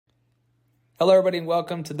Hello, everybody, and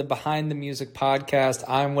welcome to the Behind the Music podcast.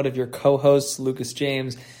 I'm one of your co-hosts, Lucas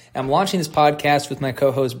James. I'm launching this podcast with my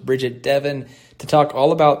co-host, Bridget Devon, to talk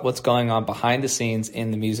all about what's going on behind the scenes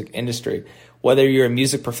in the music industry. Whether you're a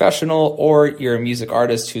music professional or you're a music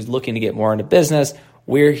artist who's looking to get more into business,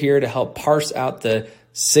 we're here to help parse out the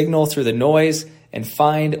signal through the noise and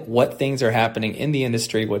find what things are happening in the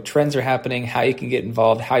industry, what trends are happening, how you can get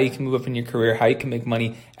involved, how you can move up in your career, how you can make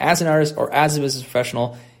money as an artist or as a business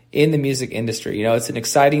professional in the music industry. You know, it's an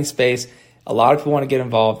exciting space. A lot of people want to get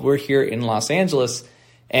involved. We're here in Los Angeles,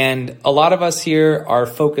 and a lot of us here are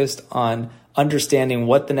focused on understanding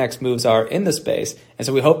what the next moves are in the space. And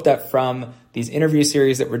so we hope that from these interview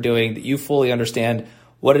series that we're doing, that you fully understand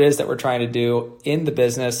what it is that we're trying to do in the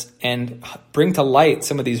business and bring to light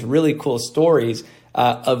some of these really cool stories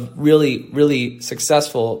of really, really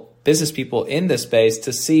successful business people in this space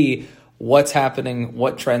to see what's happening,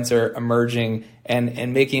 what trends are emerging,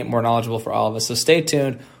 and making it more knowledgeable for all of us. So stay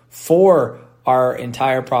tuned for our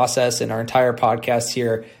entire process and our entire podcast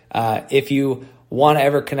here. If you want to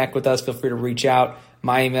ever connect with us, feel free to reach out.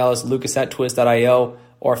 My email is lucas@twist.io,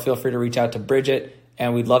 or feel free to reach out to Bridget,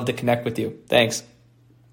 and we'd love to connect with you. Thanks.